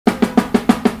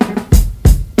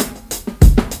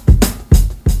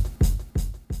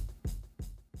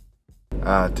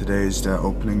Today's the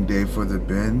opening day for the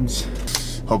bins.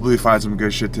 Hopefully find some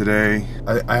good shit today.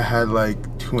 I had like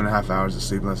 2.5 hours of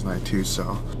sleep last night too,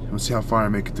 so we'll see how far I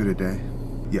make it through the day.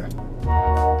 Yeah.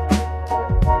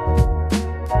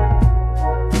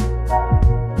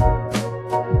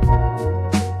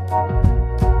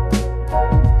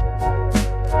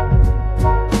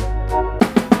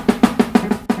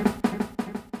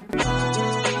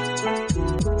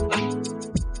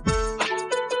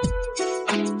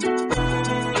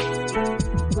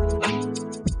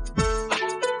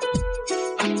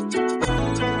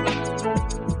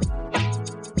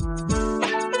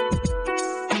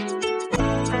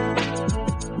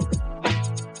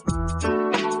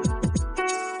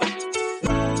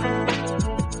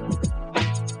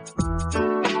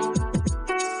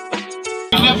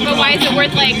 But why is it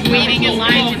worth like waiting in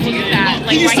line to do that?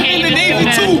 Like, why can't you the Navy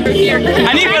too?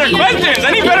 I need better questions.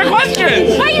 I need better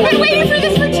questions. Why you been waiting for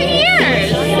this for 2 years?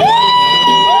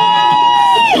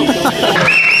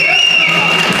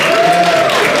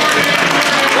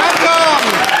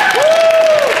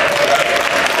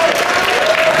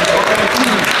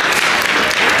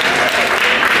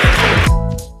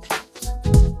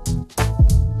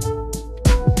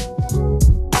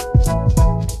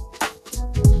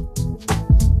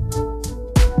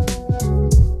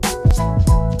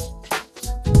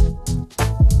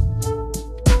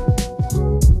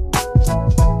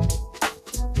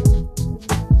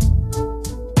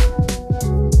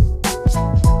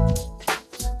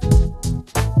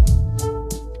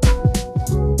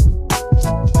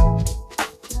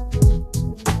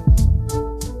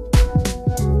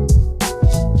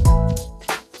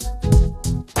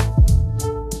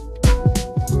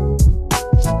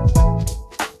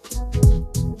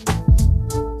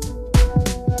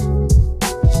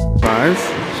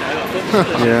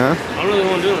 Yeah. I don't really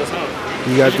want to do this, huh?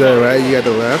 You got the right, you got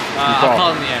the left. I'll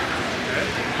call in the air.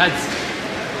 Heads.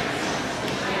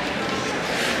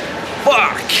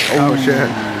 Fuck! Oh shit.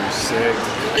 Sick.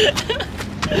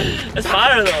 It's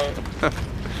fire though.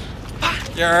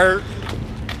 You're.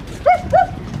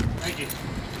 Thank you.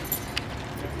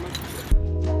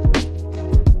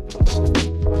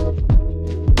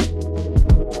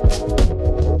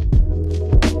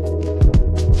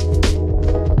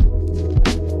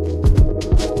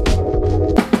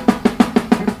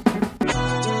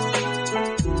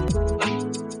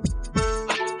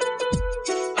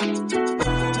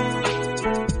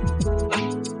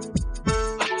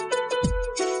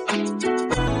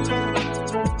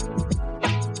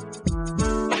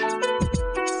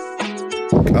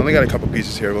 I only got a couple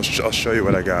pieces here. I'll show you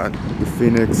what I got. The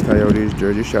Phoenix Coyotes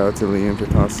jersey. Shout out to Liam for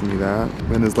tossing me that.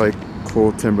 And there's like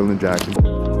cool Timberland jacket.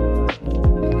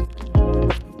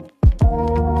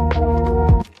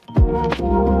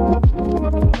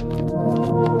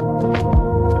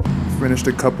 Finished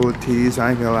a couple of tees.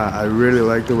 I ain't gonna lie, I really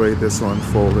like the way this one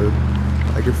folded.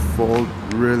 Like it folded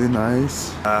really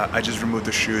nice. I just removed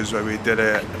the shoes, but we did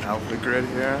an outfit grid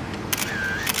here.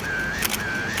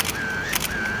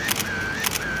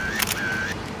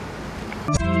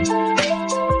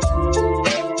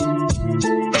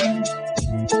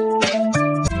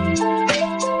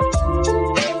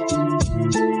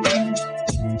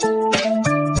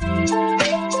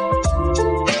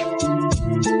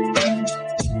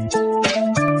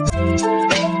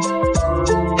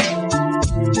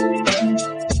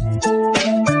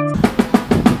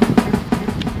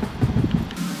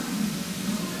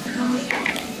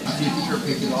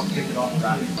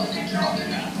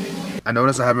 I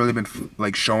noticed I haven't really been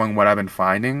like showing what I've been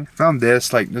finding. Found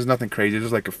this, like there's nothing crazy,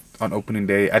 just like on opening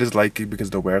day. I just like it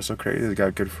because the wear's so crazy. It's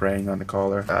got good fraying on the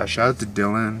collar. Shout out to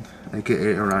Dylan,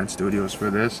 aka Orion Studios for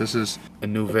this. This is a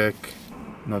Nuvik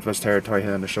Northwest Territory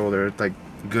hit on the shoulder. It's like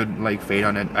good like fade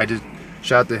on it. I just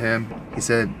shout out to him. He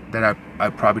said that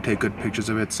I'd probably take good pictures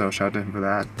of it, so shout out to him for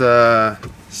that. The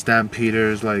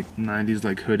Stampeders like 90s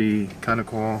like hoodie, kind of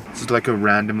cool. This is like a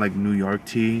random like New York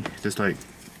tee, just like.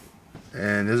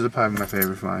 And this is probably my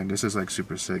favorite find. This is like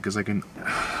super sick. It's like an,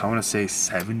 I want to say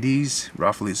 70s,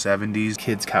 roughly 70s.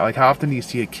 Kids cow. Like how often do you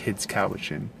see a kid's couch?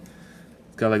 And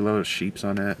it's got like little sheeps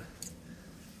on it.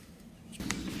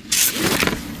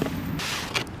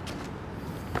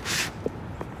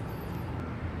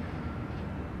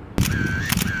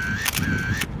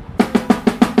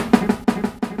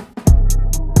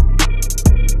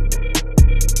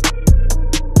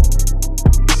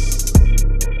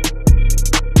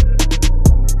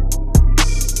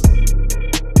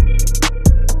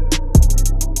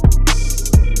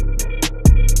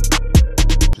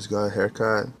 Got a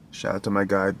haircut. Shout out to my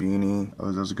guy Beanie.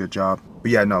 That was a good job.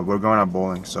 But yeah, no, we're going out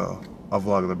bowling, so I'll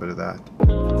vlog a little bit of that.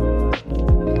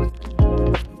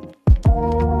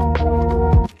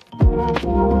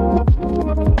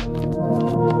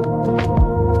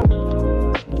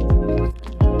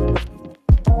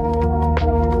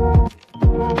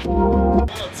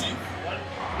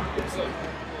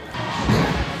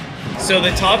 So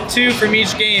the top 2 from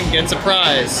each game gets a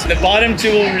prize. The bottom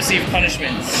 2 will receive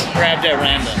punishments grabbed at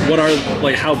random. What are,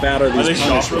 like, how bad are these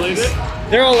punishments? Shop related?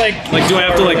 They're all like Do I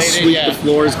have to, like, related, sweep yeah. the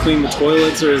floors, clean the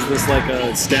toilets, or is this like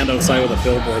a stand outside with a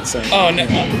billboard saying? Oh, no.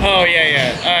 Oh,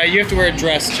 yeah. You have to wear a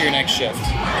dress to your next shift.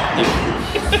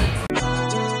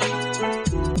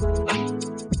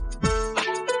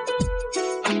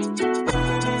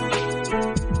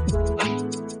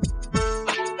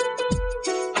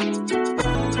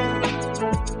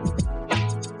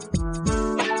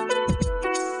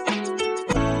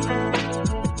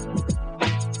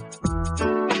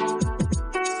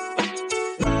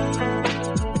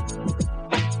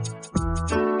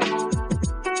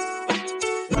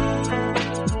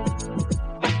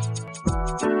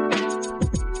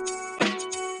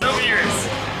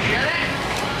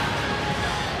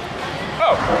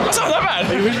 Oh, that's not that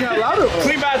bad. We just got louder.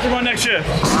 Clean bathroom on next shift.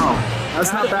 Oh,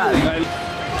 that's not bad.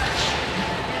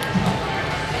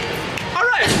 All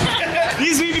right.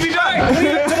 These need to be done.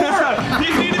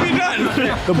 These need to be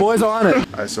done. The boys are on it.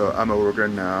 Alright, so I'm a worker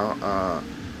now.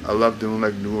 I love doing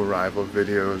like new arrival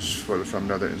videos from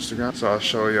another Instagram. So I'll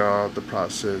show y'all the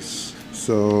process.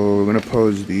 So we're gonna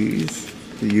pose these,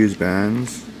 the used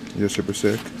bands. They're super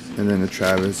sick. And then the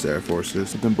Travis Air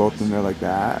Forces. Put them both in there like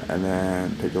that, and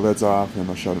then take the lids off, and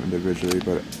I'll show them individually.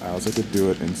 But I also like to do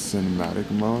it in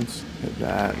cinematic modes. Hit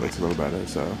that, looks a little better.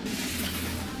 So.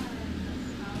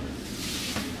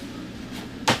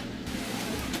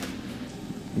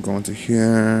 I'm going to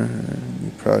here,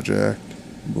 new project,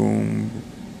 boom,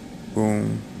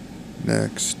 boom,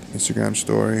 next, Instagram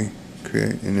story,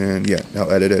 create, and then yeah,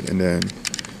 I'll edit it, and then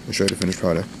I'll show you the finished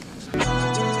product.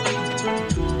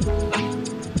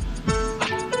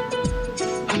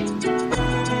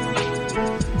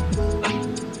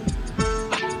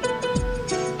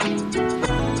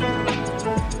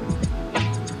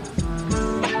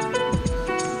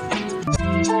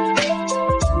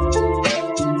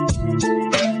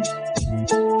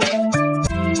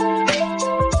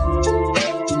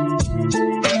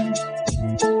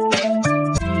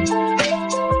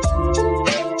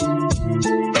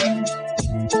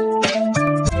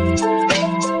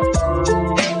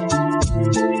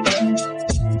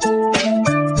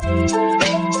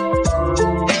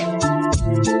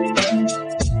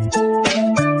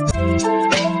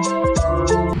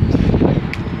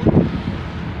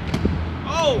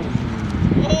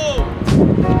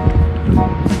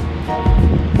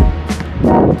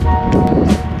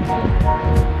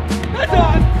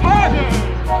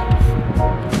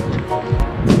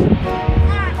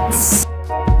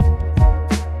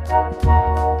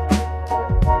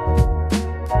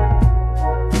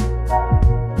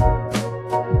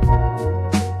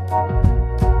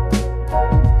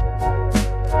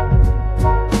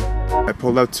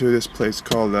 Pulled up to this place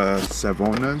called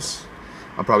Savona's.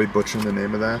 I'm probably butchering the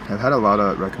name of that. I've had a lot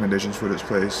of recommendations for this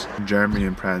place. Jeremy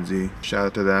and Pranzi, shout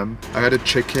out to them. I got a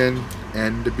chicken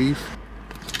and the beef.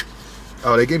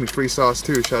 Oh, they gave me free sauce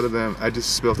too, shout out to them. I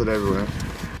just spilled it everywhere.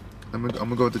 I'm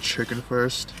gonna go with the chicken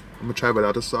first. I'm gonna try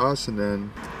without the sauce, and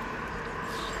then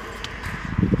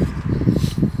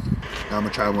now I'm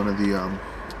gonna try one of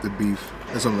the beef.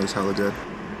 This one looks hella good.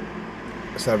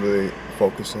 It's not really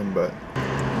focusing, but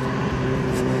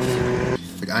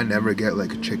like I never get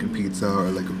like a chicken pizza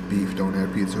or like a beef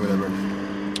donair pizza or whatever.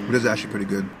 But it's actually pretty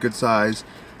good. Good size,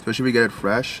 especially if we get it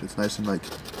fresh. It's nice and like,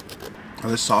 oh,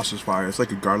 this sauce is fire. It's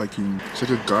like a garlicky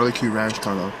ranch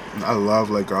kind of. And I love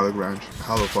like garlic ranch.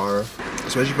 Hella fire.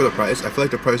 Especially for the price. I feel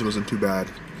like the price wasn't too bad.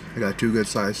 I got 2 good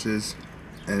slices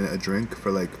and a drink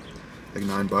for like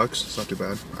 $9. It's not too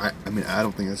bad. I mean, I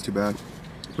don't think that's too bad.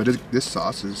 But this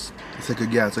sauce is, it's like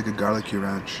a garlicky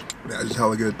ranch. Yeah, it's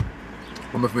hella good.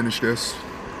 I'm gonna finish this.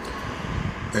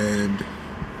 And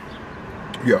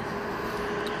yeah.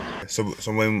 So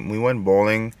when we went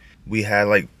bowling, we had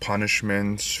like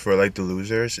punishments for like the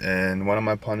losers, and one of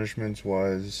my punishments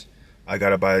was I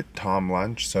gotta buy Tom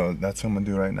lunch, so that's what I'm gonna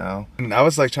do right now. And I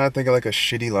was like trying to think of like a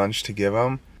shitty lunch to give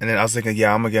him, and then I was thinking,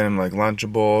 yeah, I'm gonna get him like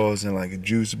Lunchables and like a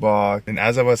juice box. And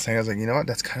as I was saying, I was like, you know what,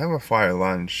 that's kind of a fire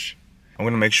lunch. I'm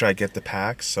gonna make sure I get the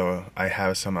packs so I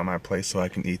have some at my place so I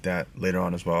can eat that later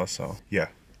on as well. So yeah.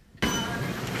 I've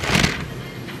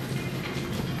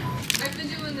been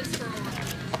doing this for a while.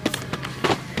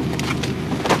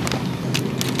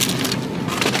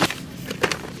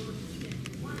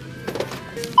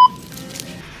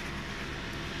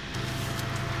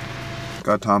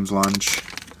 Got Tom's lunch.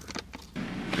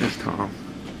 There's Tom.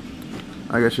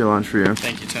 I got your lunch for you.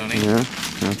 Thank you, Tony. Yeah,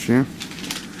 got you.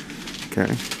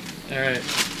 Okay. Alright.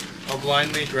 I'll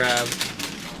blindly grab.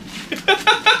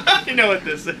 You know what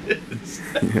this is.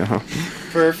 Yeah.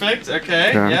 Perfect.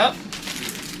 Okay. Yeah. Yep.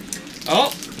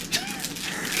 Oh.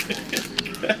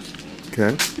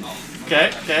 Okay.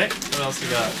 Okay. What else we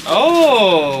got?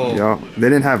 Oh. Yeah. They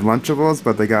didn't have Lunchables,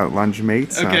 but they got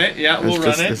Lunchmates. So Okay, yeah, we'll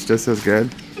run it. It's just as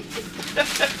good.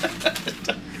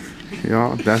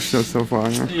 Yeah, that's just so far.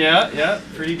 Yeah,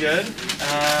 pretty good.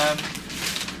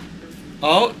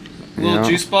 Oh, little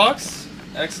juice box.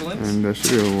 Excellent. And there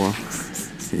should be a wall.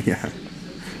 Yeah.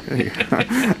 There you go.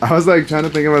 I was like trying to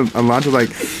think of a lunch. I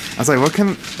was like,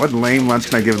 what lame lunch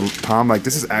can I give Tom? Like,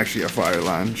 this is actually a fire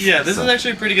lunch. Yeah, this is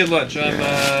actually a pretty good lunch.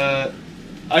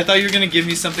 I thought you were gonna give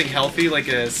me something healthy, like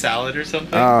a salad or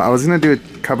something. I was gonna do a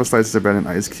couple slices of bread and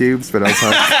ice cubes, but I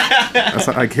was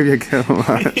like, I give you a good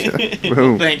lunch.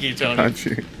 Boom. Thank you, Tony. Got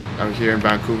you. I'm here in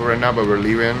Vancouver right now, but we're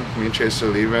leaving. Me and Chase are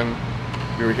leaving.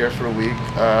 We were here for a week.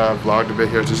 Vlogged a bit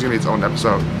here. This is gonna be its own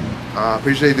episode.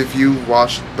 Appreciate if you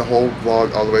watched the whole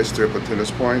vlog all the way through up to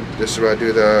this point. This is where I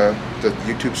do the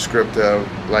YouTube script of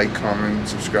like, comment,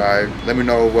 subscribe. Let me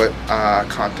know what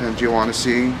content you want to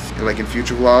see, like in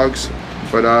future vlogs.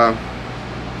 But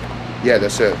yeah,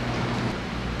 that's it.